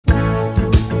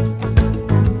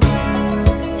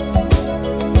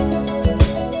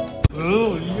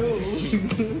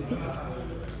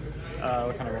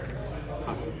What kind of roll?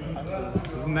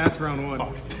 This is Nats round 1. I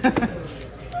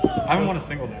haven't won a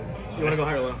single day. You want to go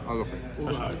high or low? I'll go first.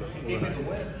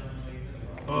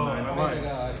 Oh, I lied.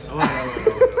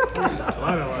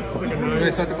 Can I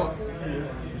start the clock?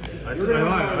 I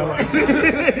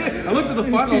lied. I looked at the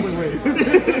 5 and I was like, wait.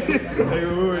 Hey,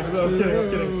 wait. I was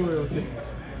kidding.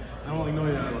 I don't like know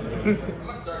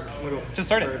you. Just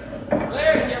start it.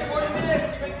 Larry, you have 40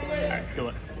 minutes. Alright, do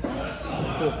it.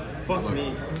 Cool. Fuck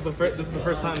me. This is the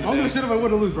first time. I don't give a shit if I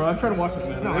win or lose, bro. I'm trying to watch this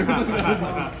man. No, I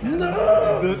pass.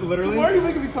 No! Literally? Why are you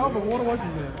making me confident? I want to watch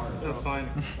this man. That's fine.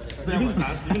 You can just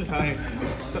pass. Is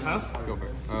that pass? Go for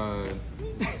it.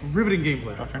 Riveting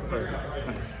gameplay.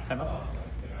 Nice. Stand up.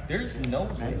 There's no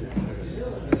way.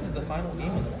 This is the final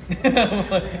game of the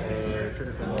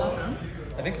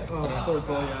I think so. Oh, so it's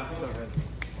all, yeah.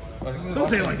 Don't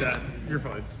say it like that. You're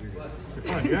fine. You're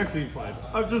fine. You're actually fine.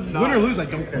 I'm just not. Win or lose, I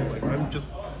don't care. Like, I'm just.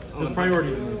 There's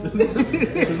priorities in it.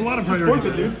 There's a lot of priorities.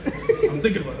 Forfeit, dude. I'm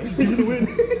thinking about it. Just give me the win.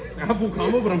 I have full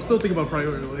combo, but I'm still thinking about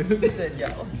priority. He said,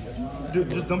 yeah. Dude,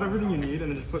 just dump everything you need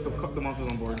and then just put the monsters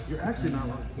on board. You're actually not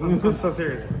wrong. I'm so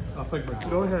serious. I'll think about it.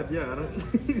 Go ahead. Yeah, I don't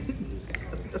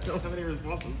have any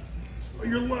responses. Oh,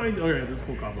 you're lying. Oh, yeah, this is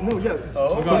full combo. No, yeah.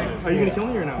 Oh, are you going to kill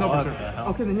me or no? No, for sure.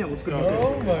 Okay, then yeah, let's go.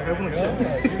 Oh, my God. I open like shit. I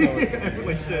open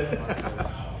like shit.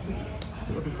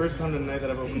 It was the first time tonight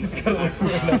that I've opened this.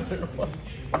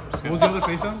 What was the other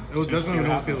face down? It was Judgment or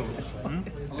what was the other one?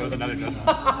 It was another judgment.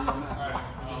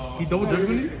 He double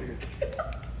judgmented you?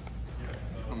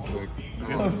 I'm sick.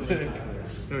 I'm sick.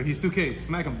 No, he's 2K.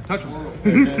 Smack him. Touch him.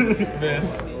 Miss.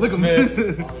 Look at him.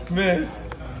 Miss.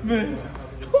 Let's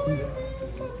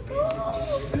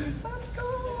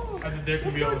go. I think there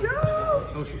can be on.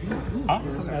 Oh, shit. Huh? I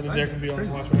think there can be on.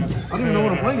 Watch I don't even know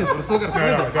what I'm playing as, but I still got to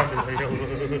say Alright, that. alright, go.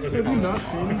 Have you not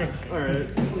seen this? Alright.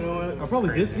 You know what? I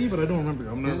probably did see, but I don't remember.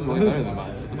 I'm not. This is way better than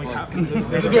mine. I'm like half.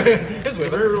 This way.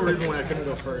 Very real reason why I couldn't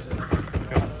go first.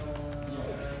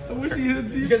 I wish he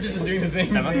had. You guys are just doing the same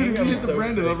thing. Dude, he hit the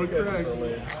Brandon. I'm a You guys are crack. so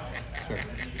lame. Sure.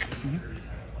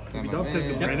 Stand Don't take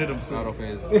the Brandon. I'm so. Auto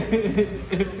phase.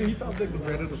 He top take the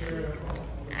Brandon. I'm so.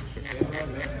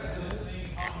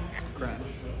 Crash.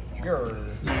 Sure.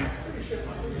 Yeah.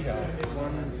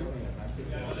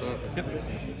 What's up? What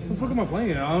the fuck am I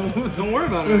playing? Don't worry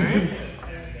about it, man.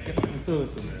 Let's do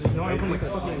this. No, I open like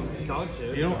fucking dog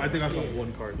shit. You know, I think I saw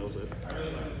one card. That was it.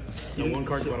 No, one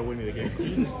card's about to win me the game.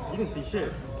 You didn't see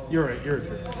shit. You're right. You're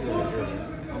right.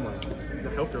 I'm like, the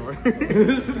help drawer.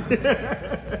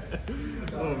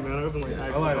 Oh man, I opened like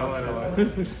actual. I lied.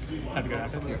 Time to go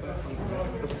after.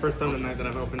 That's the first time tonight that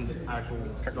I've opened actual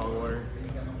dog water.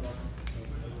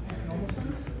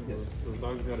 Those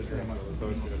dogs gotta drink.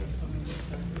 Those dogs gotta.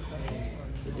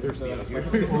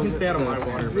 Stay out of my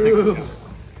water.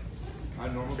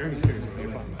 Jeremy's scared.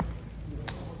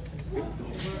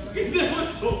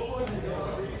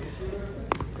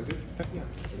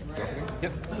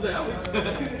 Yep. So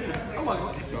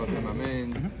I'll send my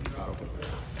main.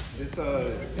 This,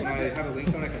 can I have a link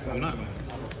so I can send it?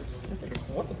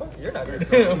 What the fuck? You're not good.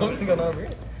 What's going on over here?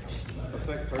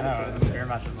 Effect I don't know, the spear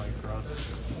match is like gross.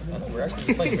 I know, we're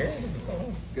actually playing Barry. This is so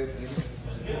nice. Good.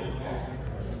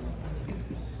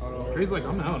 Trey's like,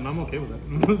 I'm out and I'm okay with it.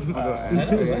 I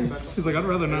know, yeah. He's like, I'd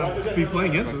rather not be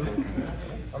playing against this.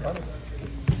 I'm running.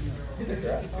 Thanks for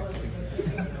asking.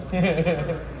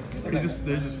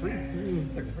 They're just free.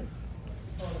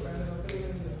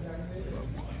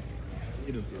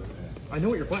 You didn't see that. I know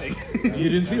what you're playing. You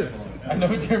didn't see that. I know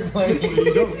what you're playing.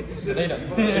 You don't. They don't.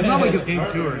 It's not like it's game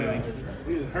 2 or anything.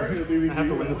 I have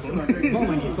to win this one. It's not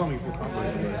like you saw me full combo.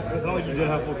 It's not like you did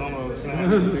have full combo. It's gonna have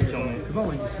to kill me. It's not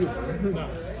like you scooped. No.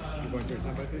 You're going through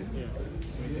time by phase? Yeah.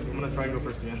 I'm gonna try and go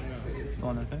first again. Still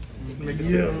on that thing? I'm gonna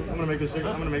make this shit.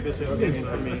 I'm gonna make this shit game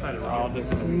for me. I'll just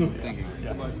Thinking.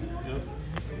 yeah.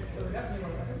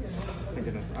 Thank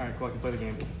goodness. Alright, cool. I can play the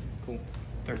game. Cool.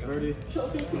 30.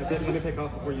 Let me pay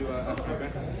cost before you ask me, okay?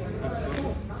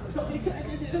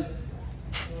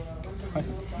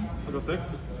 I'll go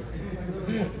 6?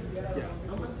 Yeah.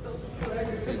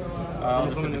 I'll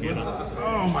just send it.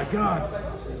 Oh my god!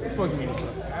 This fucking game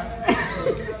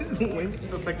sucks. Win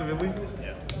effectively?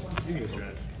 Yeah. You can go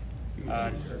stretch.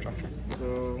 Drop turn.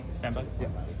 So, Stand by. Yeah.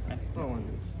 I don't want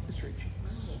to do this. Straight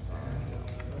cheeks.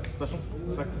 Special?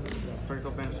 Effect? Target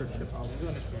self banish, search ship.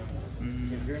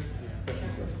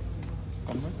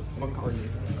 One card.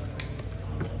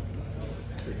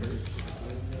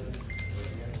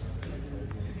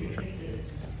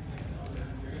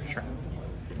 Sure.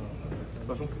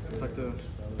 Special? Effect to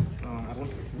add one.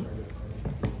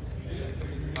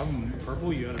 I'm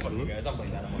purple, you gotta Fuck you guys, I'm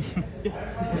playing that one.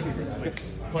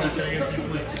 Punish against you,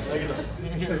 please.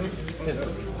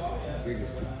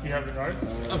 You have the cards?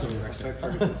 Absolutely.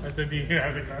 I said, do you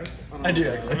have the cards? I do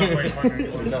I'm actually. not playing card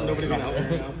anymore. Nobody's gonna help me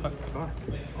right now.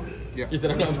 You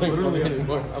said I'm not playing for me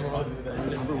anymore. I'm about to do that.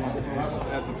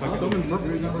 Someone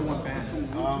number one fan.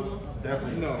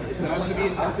 Definitely. No, it has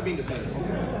to be in defense.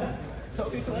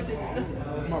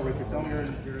 Come on, Richard. Tell me you're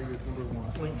number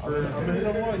one. Link for I'm gonna hit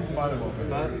number one. You can buy them all.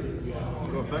 That.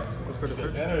 Go effects. Let's go to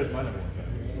search. That is my number one.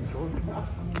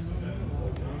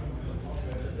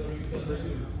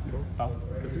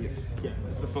 Yeah,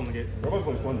 it's a spell negate. I'm about to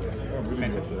play Thunder. I'm really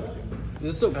interested.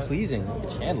 This is so pleasing.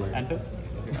 Chandler. Antis.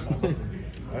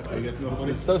 I guess no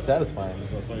funny. It's so satisfying.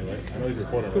 It's funny, right? I know he's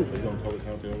recording, right? So you don't color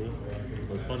count over this.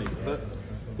 But it's funny. Set.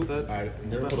 Set. I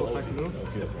never put an OC.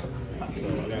 So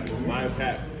I got 5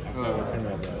 packs. I forgot what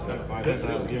camera I was at. 5 packs. I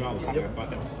give out. I got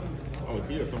 5. I was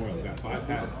here somewhere else. I got 5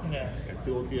 packs. Yeah. Got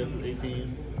 2 OTS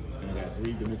 18, and I got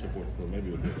 3 Dimension Forces. So maybe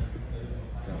it was good.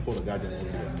 And I pulled a goddamn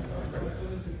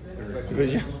OTS. Good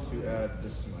job. To add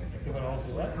this to my. You want all to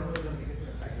what?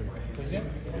 Is it?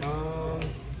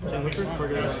 Chandler's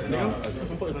target. No, it's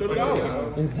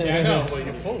 $30. Yeah, I know, but you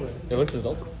can pull it. Yeah, what's his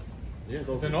ultimate? Yeah,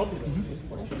 go. It's an ultimate.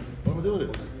 What am I doing with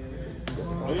it?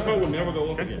 This card will never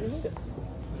go off again.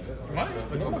 Mine?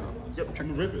 Yep, I'm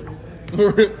gonna rip it.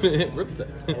 Rip it. Rip that.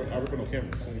 I rip it on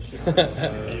camera.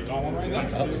 You got one right now?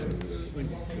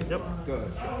 Yep. Go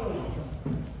ahead.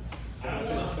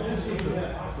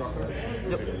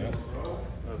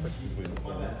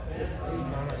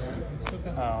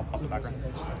 I'll pop the background.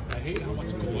 I hate how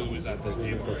much glue is at this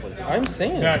table. I'm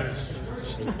saying. That is.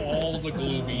 All the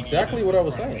glue being Exactly what I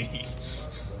was saying.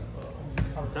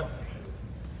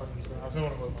 I still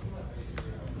want to play.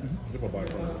 Rip a bike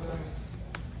from it.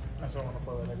 I still want to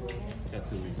play that. That's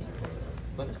 2 weeks.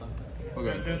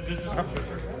 Okay. This is for sure.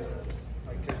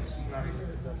 Like, it's not even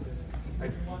contested.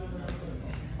 Like,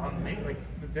 like,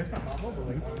 the deck's not awful, but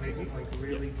like, I'm making like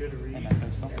really good reads. And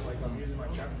like, I'm using my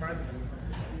chat cards.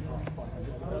 Oh, fuck.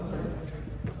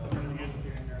 I'm using the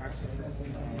interaction.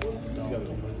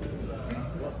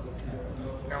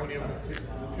 Now, when you have two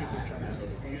channels, if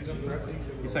you use them directly,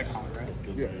 You said color, right?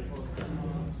 Yeah.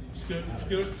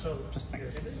 Skill, so. Just think.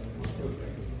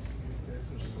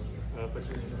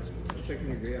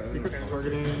 Secrets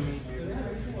targeting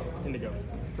Indigo.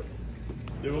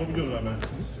 Yeah, what we doing that, man?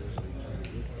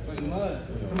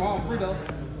 Tomorrow I'm free though.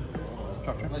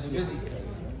 Structure. Unless you're busy.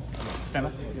 Stand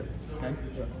up. Yep. Okay.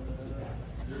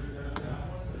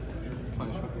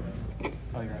 Punishment.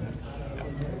 Oh, you're right.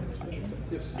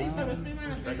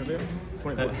 Back up there.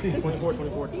 24,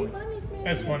 24, 20.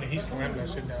 That's funny. He slammed that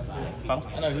shit down too.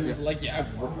 Bottle? I know, he was like, yeah, I'm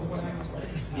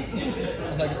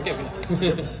like, it's giving.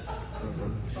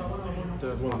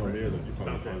 There's one more there that you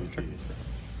probably find.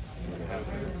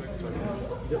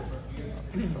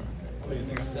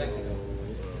 Sexy.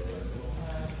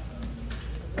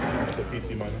 That's a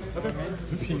PC minor.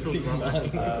 This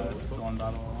is the one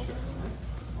battle.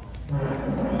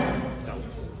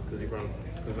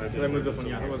 Did I move this one?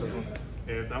 Yeah, who was this one?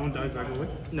 If that one dies, that go away?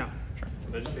 No.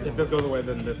 If this goes away,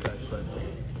 then this dies. But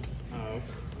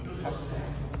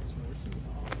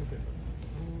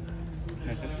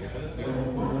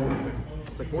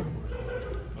like 4.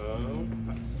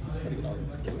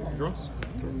 Draw.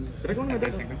 Did I go into my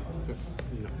deck? No.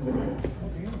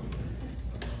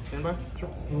 Stand by.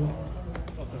 Sure.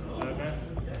 Does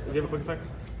he have a quick effect?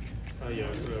 Yeah,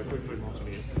 it's a quick flip also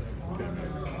needed. Go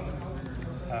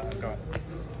ahead.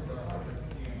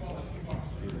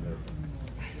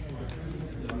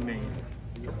 Main.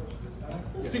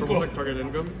 Purple deck target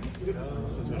didn't go? Oh,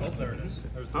 there it is.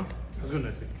 Huh? I was going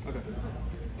to see. Okay.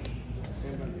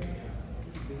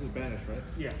 This is banished, right?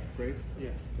 Yeah. Afraid? Yeah.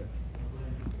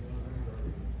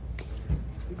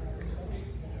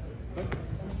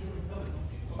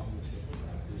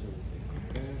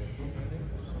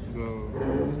 Go.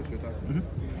 Switch your attack.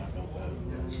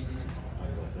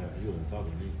 You wasn't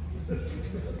talking to me.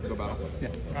 Go battle. Yeah.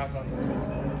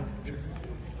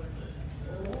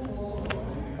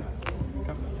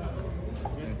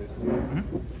 And this.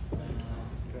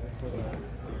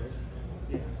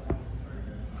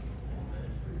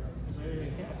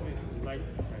 Light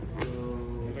effects. So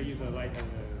if I use a light as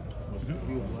a.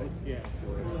 You have light? Yeah.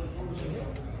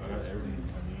 I got everything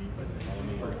I need. All I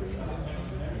need is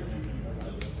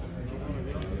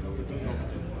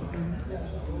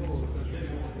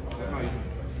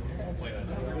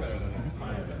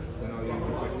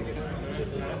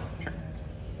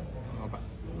I'll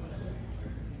pass.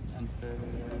 Antis.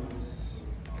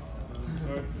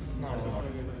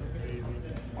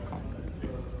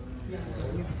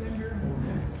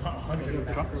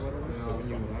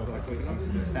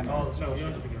 Stand up. Oh, no, you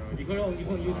don't just ignore it. You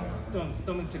can use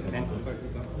summon signal.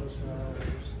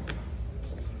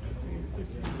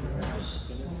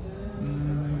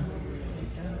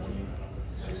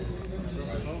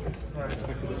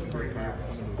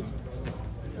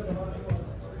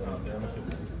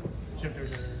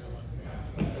 Shifters are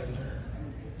 30.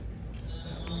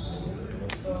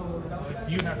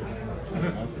 You have it.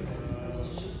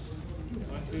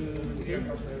 1, 2, here,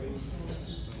 prosperity.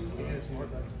 You get a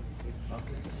smart cards. Small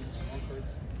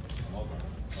cards.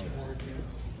 Smart,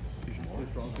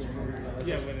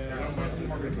 yeah, but I don't want some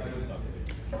more cards.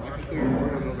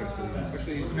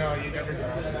 Actually, No, you never do.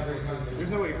 there's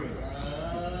no way you're coming back.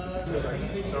 So,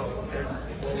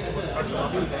 we'll start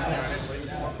with the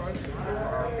small card.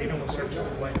 Even we'll search the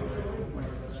blank.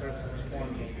 Search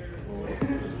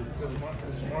the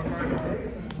small card.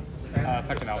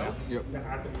 Effective out. Yep.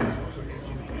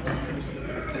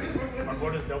 I'll go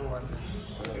to the double one.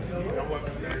 Double one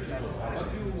from there.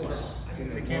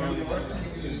 They can't have the first one.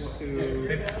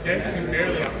 They can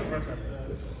barely have the first one.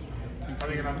 How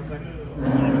they get off the second?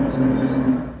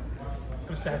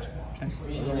 Good statue. I don't want to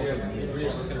be there.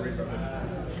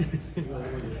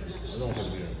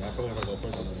 I feel like if I go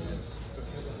first, I'm going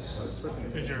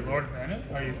to Is your Lord Bennett?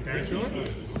 Are you very sure? I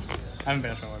haven't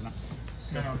banished my Lord, no.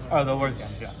 No. Oh, the Lord's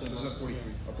Games, yeah. There's a 43.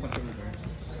 I'll punch every turn.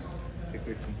 Take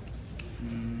 13.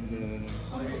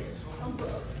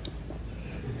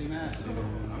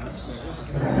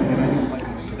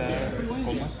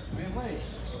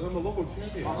 I'm a local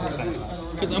champion.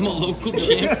 Because I'm a local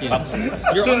champion.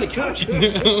 You're on the couch.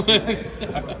 Right?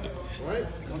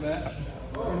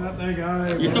 Not that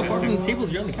guy. You're so far from the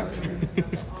tables, you're on the couch.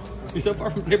 You're so far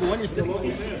from table 1, you're sitting. What are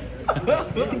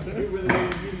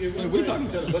you talking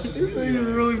about? This thing is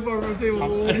really far from the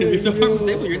table. You're so far from the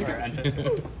table, you're in the couch.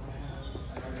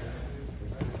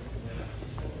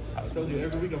 I told you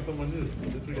every week I'm someone new.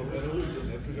 This week I'm better.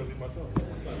 Next week I'll be myself.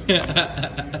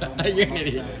 You're an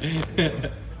idiot.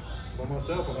 By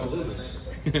myself, I'm not losing.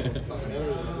 You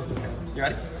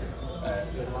ready?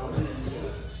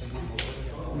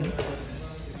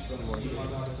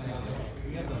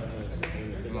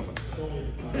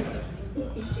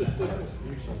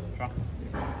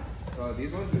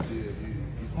 These ones or these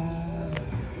ones?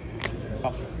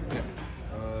 Yeah.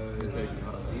 You take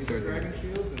these are dragon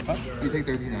shields. You take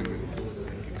 1300.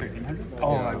 1300?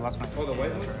 Oh, I lost my. Oh, the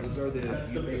white ones? Those are the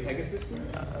Pegasus?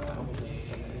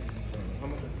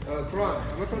 Kron,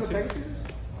 how much are the Pegasus?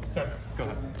 Go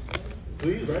ahead.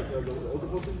 Please, right? The older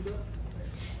ones do that?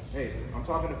 Hey, I'm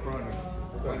talking to Kron. I'm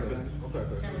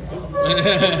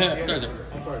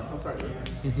sorry.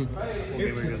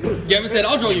 You haven't said,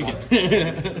 I'll draw you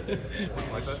again.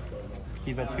 Like that?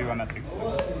 He's at 2, I'm at 6.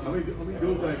 How many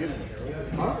duels did I get in there?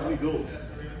 Huh? How many duels?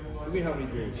 What do you mean how many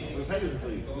duels? The Pegasus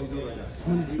League. How many duels I got?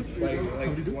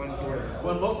 Like one for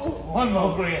One local? One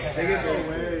local, yeah. They get No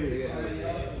way.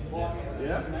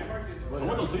 Yeah? I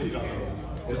want those cities out though.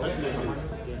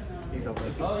 You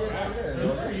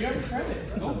have credit.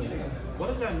 What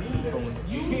does that mean? I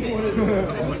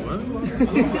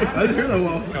didn't hear that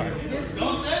well. Don't say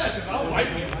that because I'll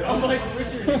wipe you. I'm like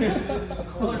Richard. Don't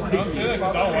say that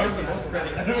because I'll wipe you.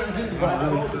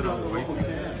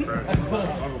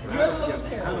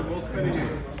 Have the most petty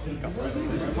here.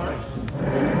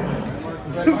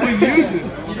 But use it.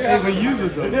 Hey, but use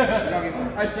it though.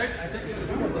 I checked it.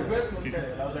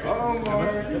 Oh,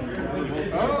 Mark.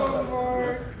 Oh,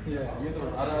 Mark. Yeah, you have to,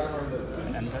 I don't remember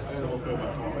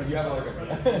you have like a...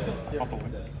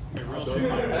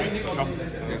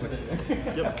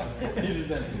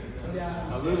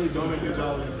 I literally don't get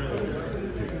dollars in prison.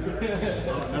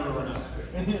 I'll never run out.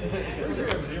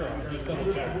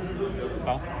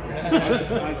 Oh?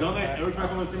 I donate every time I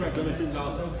come to stream. I donate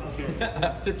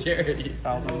 $2. to charity.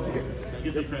 1,000. I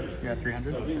get the credit. You're at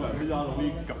 300? So I think about $3 a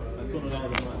week. That's $200 a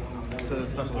month. It's a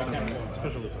special token.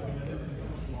 Special token.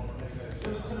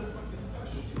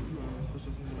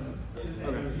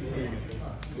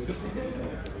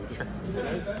 Sure.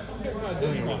 We're not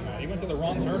doing wrong now. You went to the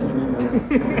wrong tournament.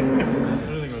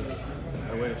 Everything was.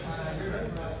 I wish.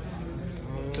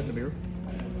 Set the mirror.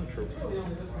 True.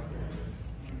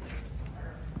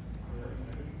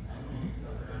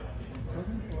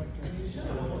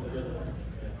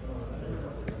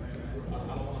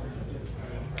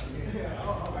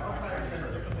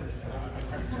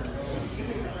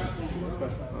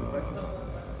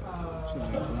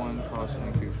 One caution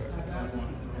and 2 credit.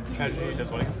 Strategy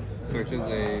does what again? Search is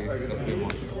a SP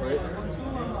monster.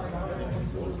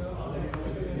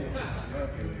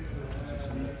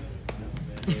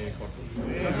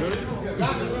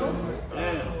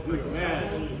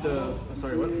 Man.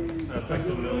 Sorry, what?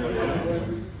 Effective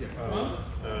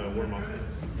war monster.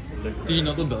 Do you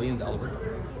know the Billions Albert?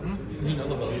 Do you know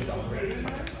the Billions Albert?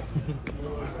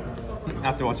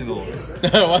 After watching the Lord.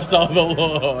 I watched all the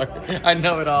lore. I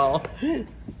know it all.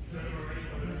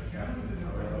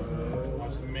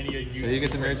 Watch the many of So you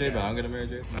get to marry J, but I'm gonna marry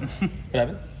J. What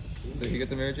happened? So he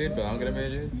gets a Mary Jade, but I don't get a Mary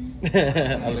Jade?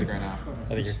 I Sick right now.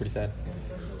 think you're pretty sad.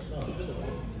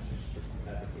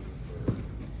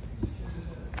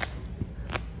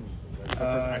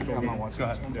 I'm not watching. Go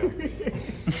ahead.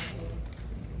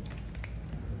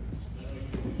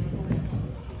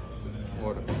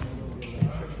 Lord of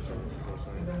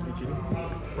You cheating?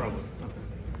 Probably.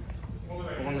 I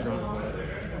want to go.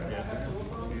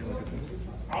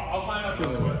 I'll find out.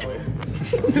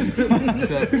 You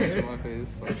said push in my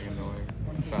face. Fucking annoying.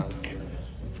 Fast.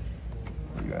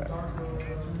 You got a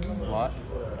lot?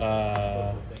 Not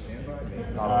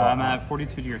a lot. I'm at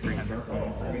 42 to your 300.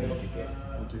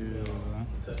 We'll do.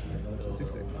 Let's do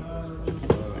 6.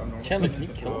 Chandler, can you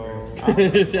kill him?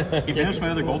 He finished my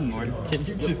other golden lord. Can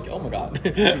you just? Oh my god.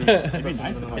 It'd be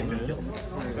nice if I Can you could. kill him?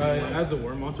 It adds a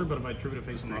war monster, but if I trigger a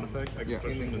face non-effect, I can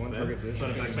push him instead. But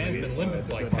if This man's been limited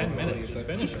for like 10 minutes. Just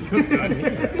finish it.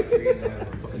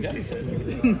 There's gotta be something.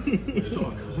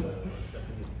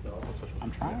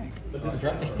 I'm trying. I'm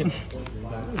trying.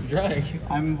 I'm trying.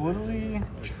 I'm literally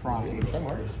trying. Try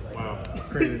more. wow,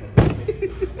 crazy.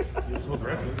 He's so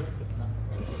aggressive.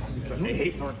 I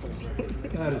hate sword soldier.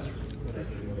 That is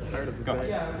tired of this Go. guy.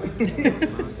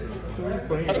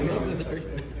 How do we know this is crazy?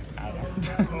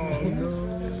 Oh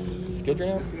no. Skill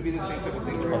drain out?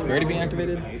 Prosperity being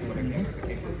activated?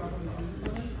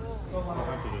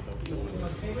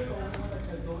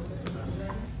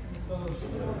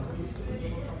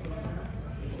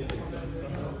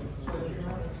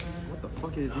 What the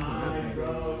fuck is even happening?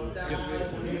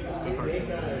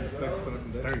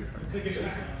 Very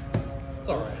It's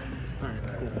alright.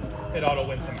 It auto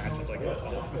wins some matches like this.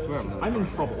 I swear I'm not. I'm in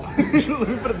trouble. Let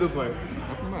me put it this way.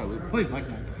 How come I lose? Please, Mike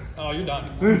Knights. Oh, you're done.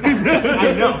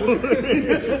 I know.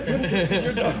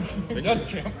 You're done. You're done,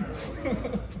 champ.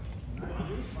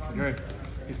 Okay.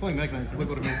 He's playing Mike Knights. Look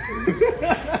what it means.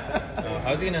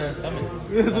 How's he gonna summon?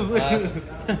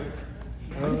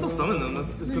 I can still summon them.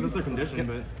 That's just because it's their condition,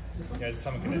 but. Yeah, it's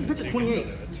summon condition. Pitch so at you can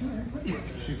 28. still do it.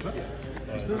 She's fine.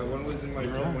 One was in my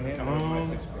one hand.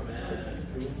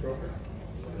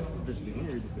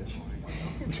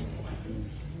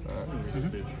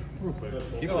 Real quick.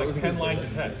 You got like 10 lines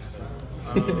of text.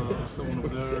 Someone over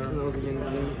there.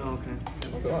 Oh, okay.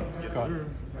 Yes, sir.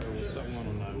 I will set one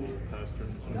on that pass turn.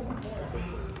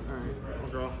 Alright, I'll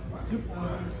draw.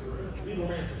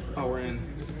 Oh, we're in.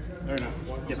 Or no.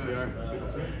 Yes, we are. I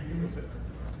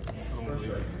don't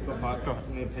believe it. Go pot. Go.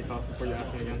 You need to pay costs before you ask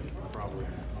me again? Probably.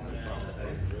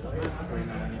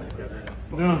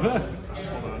 No. Hold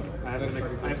on. I have to make a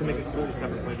completely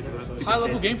separate play because that's High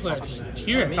level game player.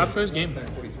 Here, top choice game player.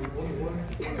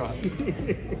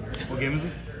 What game is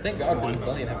it? Thank God for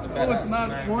Rebellion having a fat ass.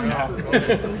 not one.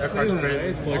 That card's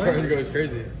crazy. That card goes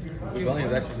crazy.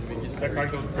 Rebellion's actually the biggest. That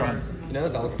card goes gone. You know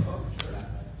that's all.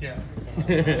 Yeah.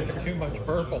 It's too much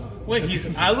purple. Wait, he's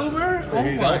Aluber? Oh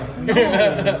He's my. out. No.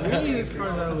 Really, this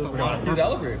card's Aluber. He's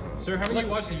Albert. Sir, haven't you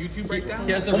watched the YouTube breakdown?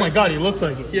 He has the Oh my red, god, he looks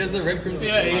like it. he has the red crimson.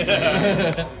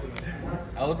 Yeah.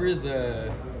 Albert is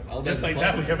Just like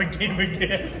that, we have a game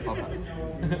again.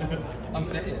 I'm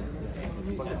saying.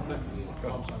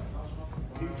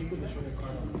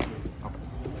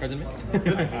 Cards in me?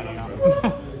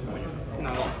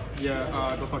 No.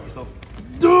 Yeah, go fuck yourself.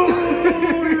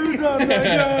 You're not that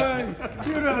guy.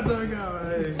 You're not that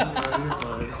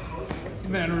guy.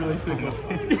 Man, really sick of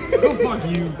Go fuck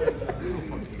you.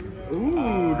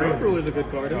 Ooh, Grave Ruler is a good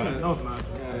card, isn't it? No, it's not.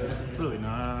 It's really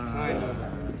not. Kind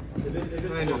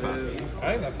of is. I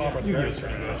think that Paul Prosperity is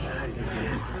pretty good.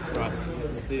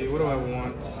 Let's see, what do I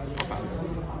want?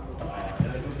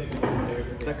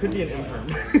 That could be an infirm.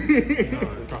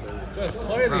 Just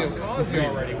play the Okazi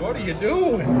already. What are you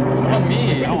doing? Not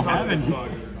me. I don't have any.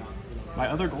 My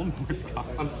other golden lord's gone.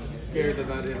 I'm scared that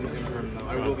that is an infirm, though.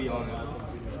 I will be honest.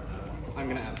 I'm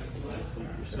gonna add this.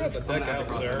 Got the deck out,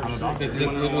 sir. That's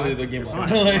literally the game.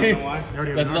 Why? Why?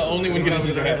 That's the only win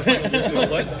conditions I have. So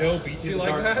let Joe beat you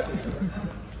like that?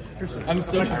 I'm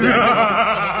so sick.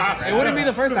 It wouldn't be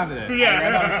the first time today.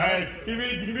 Yeah. He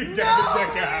made deck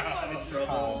out. It's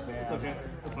okay.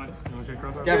 It's fine. You want to trade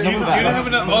cards out? Yeah, no You move didn't back. have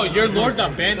enough. Oh, your lord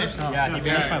got banished. Huh? Yeah, he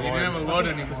banished my You lord. didn't have a lord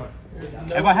anymore.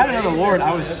 If I had another lord,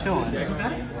 I was chilling. I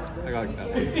got that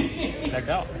one. Decked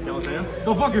out.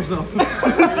 Go fuck yourself.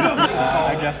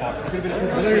 I guess I'll. I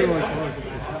know you're like,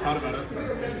 thought about it.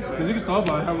 Because you can stall,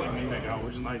 but I have like main deck out,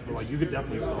 which is nice, but like you could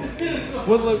definitely stall.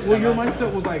 Well, your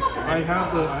mindset was like, I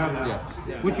have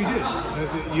that. Which you did.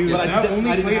 You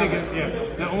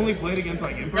that only played against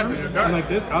like Infernal. And like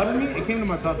this, out of me, it came to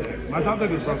my top deck. My top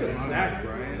deck was something.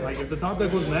 Like if the top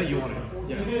deck wasn't that, you won it.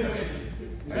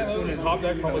 The top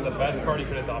deck's probably the best card you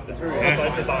could adopt this year. It's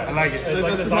like Desire. I like it. It's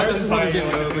like Desire is tying you.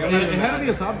 It had to be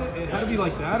a top deck. It had to be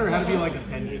like that, or it had to be like a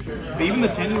 10. But even the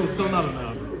 10 was still not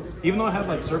enough. Even though I had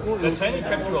like circle, The 10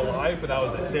 kept you alive, but that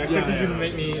was it. See, I expected you to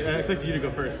make me. I expected you to go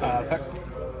first.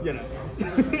 You know.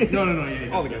 No. You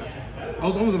didn't. All the guys. I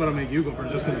was almost about to make you go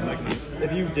first, just because like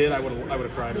if you did, I would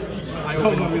have cried. I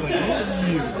was gonna be like,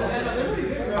 you.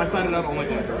 I sided out on like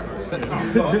my first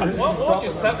card. Why don't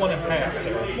you set one and pass,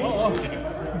 sir? What else you do?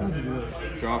 How would you do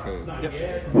that? Drop it. Yep.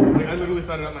 Like, I literally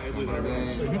sided out my Eldlich and everything.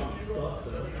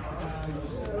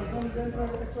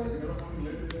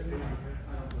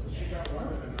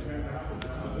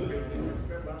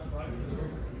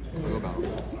 We'll go battle.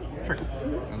 Sure.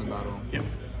 And the battle. Yep.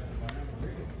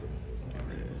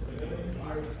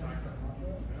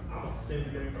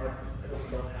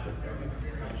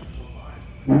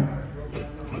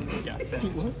 Yeah.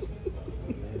 What?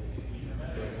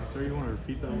 Sir, you want to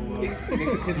repeat that a little loud?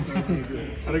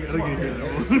 I don't hear that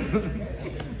one.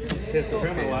 Yes, the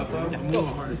grab my laptop. I'm a little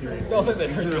hard to hear. No, then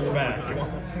hurt your back.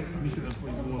 You say that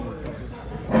please one more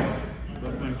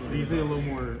time. Can you say a little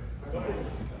more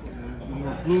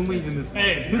fluently than this?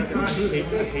 Hey,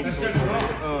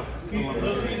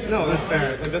 no, that's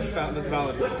fair. Like that's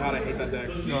valid. Like, God, I hate that deck.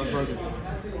 No, it's broken.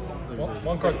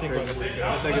 One card sequence is pretty good.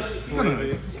 That deck is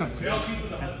crazy.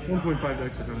 1.5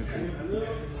 decks are kind of crazy.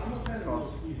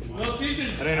 I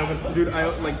didn't open, dude.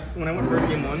 Like when I went first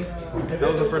game 1, that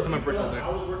was the first time I bricked all day.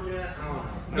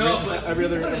 Every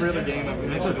other game I've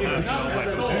been to the best. I was like,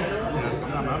 okay,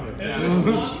 I'm out of it.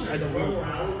 Yeah, I just lose.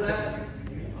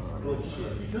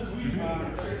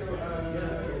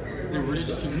 You're really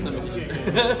distributing some of the shit.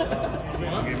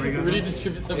 Okay, where you guys Really go?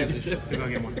 distribute some of the shit. You got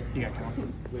game 1. You got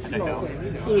one. And I fell.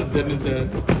 Dead in his head.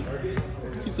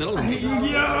 He settled. I hate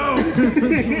Yu-Gi-Oh! I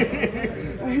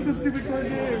hate this stupid card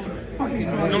game. It's fucking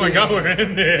Oh my god, we're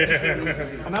in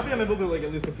there. I'm happy I'm able to like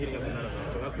at least compete against the meta.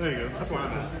 So that's there you go. That's where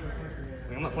I'm at.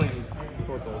 Like, I'm not playing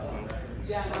Sword Souls, so.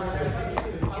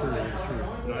 It's true.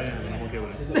 No, I am, and I'm okay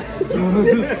with it.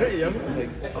 Yep.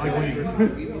 I like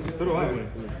winning. So do I. There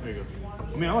you go.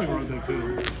 I mean, I like wrong things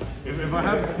too. If I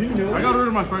had, I got rid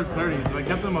of my first 30s. If I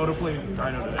kept them, I would have played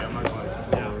Dino today. I'm not gonna lie.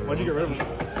 Yeah. Why'd you get rid of them?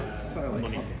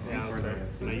 Money. Yeah, that's fair.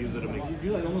 And I use it to make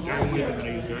Dragon Leaf, and I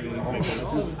use Dragon Leaf to make this.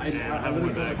 And I have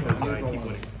one back because I keep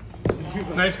winning.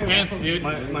 Nice pants, dude.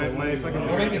 My fucking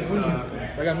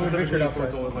I got moved Richard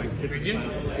outside. was like 50.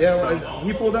 Yeah, well,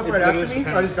 he pulled up right after me,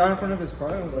 so I just got in front of his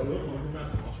car. I was like,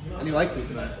 and he liked it.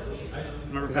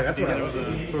 Remember, Like, that's what I was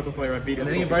a Swords player I beat. And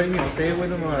then he invited me to stay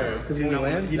with him because when we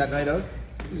land that night of.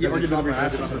 He argued over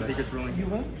the secrets ruling. You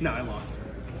won? No, I lost.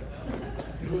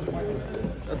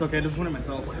 That's okay, I just won it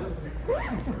myself.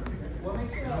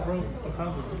 Bro,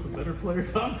 sometimes it's just a better player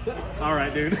top deck.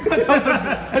 Alright, dude.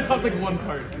 I top deck one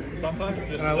card. Sometimes you're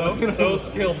just so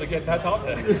skilled to get that top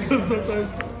deck. Sometimes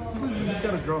you just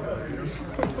gotta draw.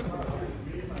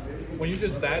 When you're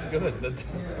just that good.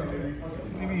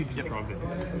 Maybe you just draw good.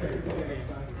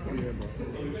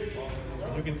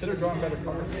 Would you consider drawing better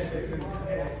cards?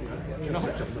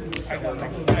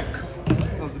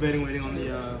 I was debating waiting on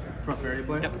the prosperity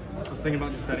play. Yep. I was thinking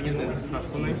about just setting it and then special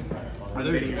something. I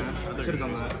should have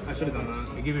done that. I should have done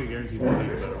that. I gave you a guaranteed body no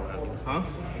matter what happened. Huh?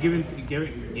 I gave you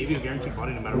a guaranteed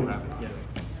body no matter what happened. Yeah.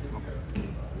 Okay.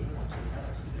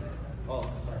 Oh,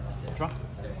 sorry. Draw.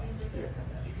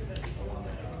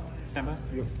 Stand by.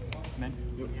 Yep. Men.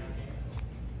 Yep.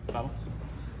 Battle.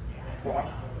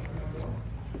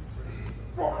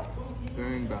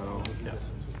 During battle. Yes.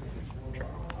 Sure.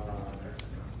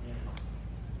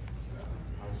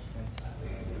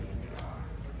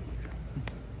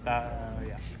 Yeah.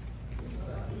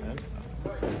 Yes.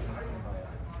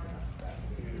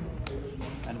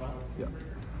 And about? Yeah.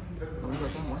 How many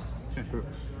cards on? One? Two. Two.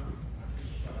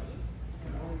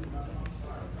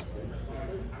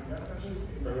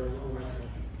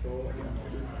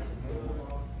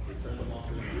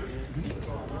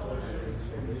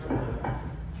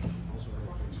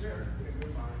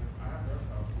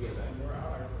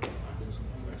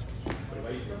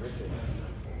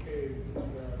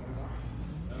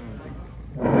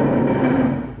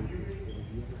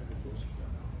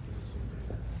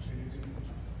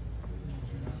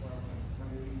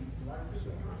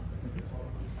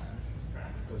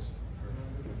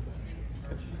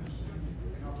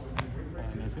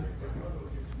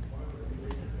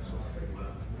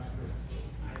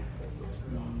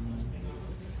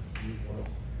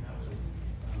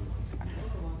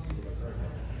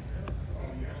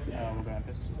 We'll go at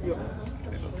this. Yep.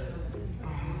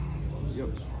 Yep.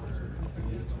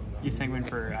 You sanguine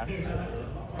for Ash?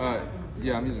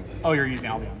 Yeah, I'm using. Oh, you're using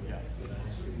Albion. Yeah.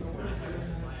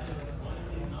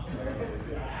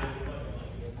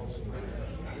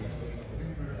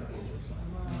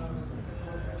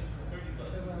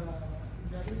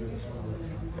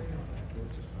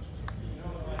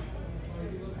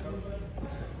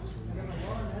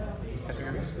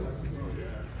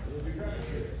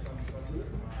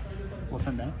 What's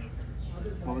in there?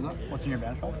 What was that? What's in your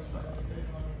band file?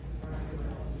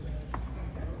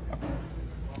 Okay.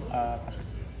 Password.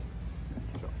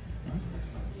 Sure.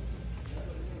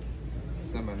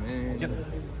 Send my name. Yep.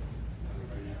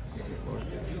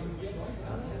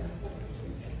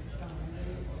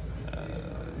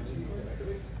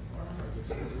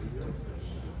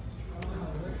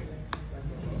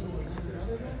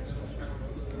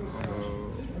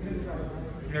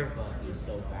 Never.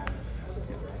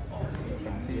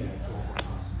 17.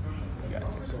 Got it.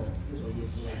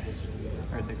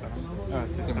 Or take 7.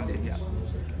 17, yeah.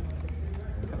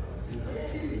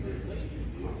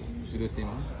 You just seen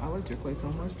him? I like your play so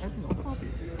much, I think I'll copy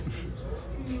it.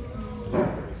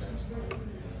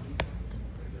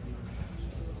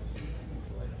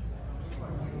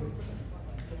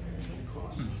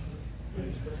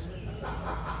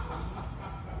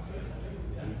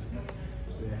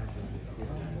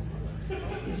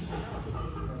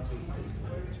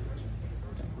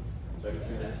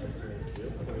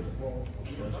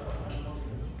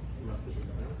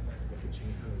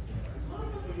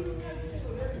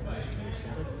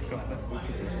 Go ahead.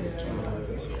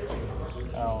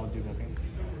 I'll do nothing.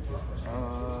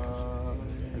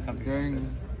 And something. Going.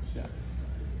 Yeah.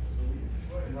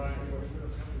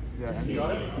 Yeah, and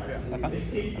That's fine.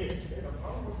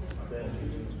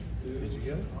 Did you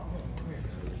get it?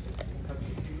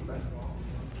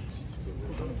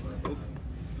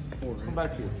 Four, right? come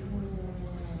back here.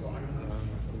 I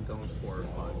think that one's 4 or 5.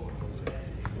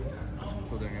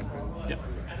 So they're gonna Yeah.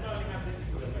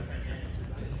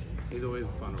 Either way is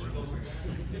the final round.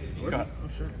 Go ahead. Oh,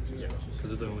 sure. Yeah.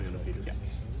 Because they're only undefeated. Yeah.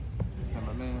 send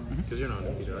my man. Because you're not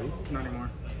undefeated, are you? Not anymore.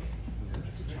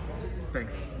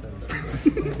 Thanks.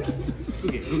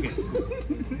 Okay.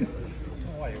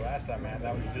 Why you asked that, man?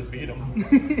 That would you just beat him.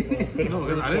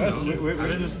 No, I didn't know. We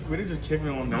didn't just kick me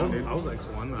on I down, was dude.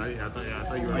 X1. I thought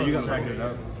you were. Oh, you got backed it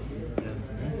up.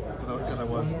 Because I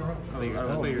was. I thought you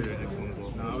were X1 as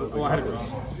well. No, well, I had to go.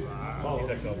 He's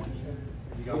XL1.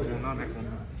 You got it. Not next one.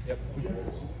 Yep.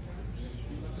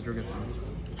 The Drew gets on.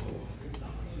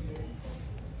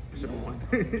 Should have won.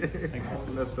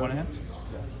 That's one hand?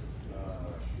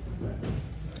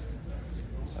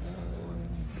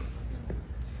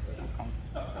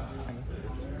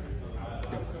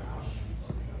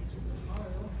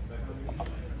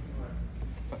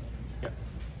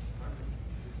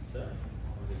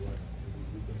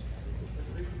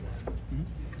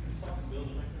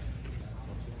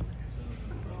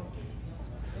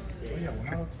 Yeah, we're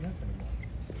not up to this anymore.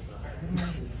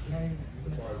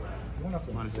 We're not up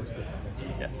to Minus 6.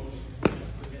 Yeah.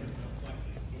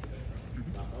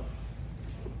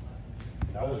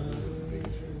 That was really the big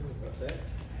issue.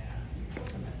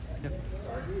 Yep.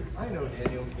 I know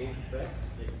Daniel game specs.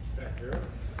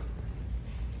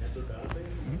 That's what that thing.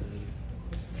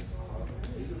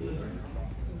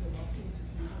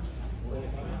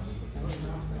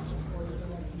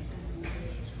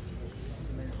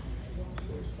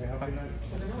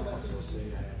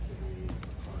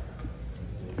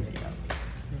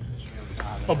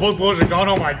 Oh, both blows are gone.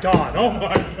 Oh my god. Oh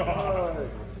my god.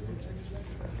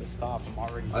 Just stop. I'm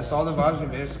already. I saw the vibes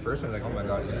when managed the first one. I was like, oh my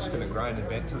god, he's just gonna grind and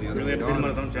vent till the other Really way had to put him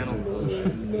on gone. his own channel.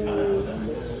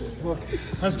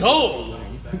 Let's go.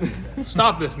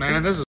 Stop this, man. This is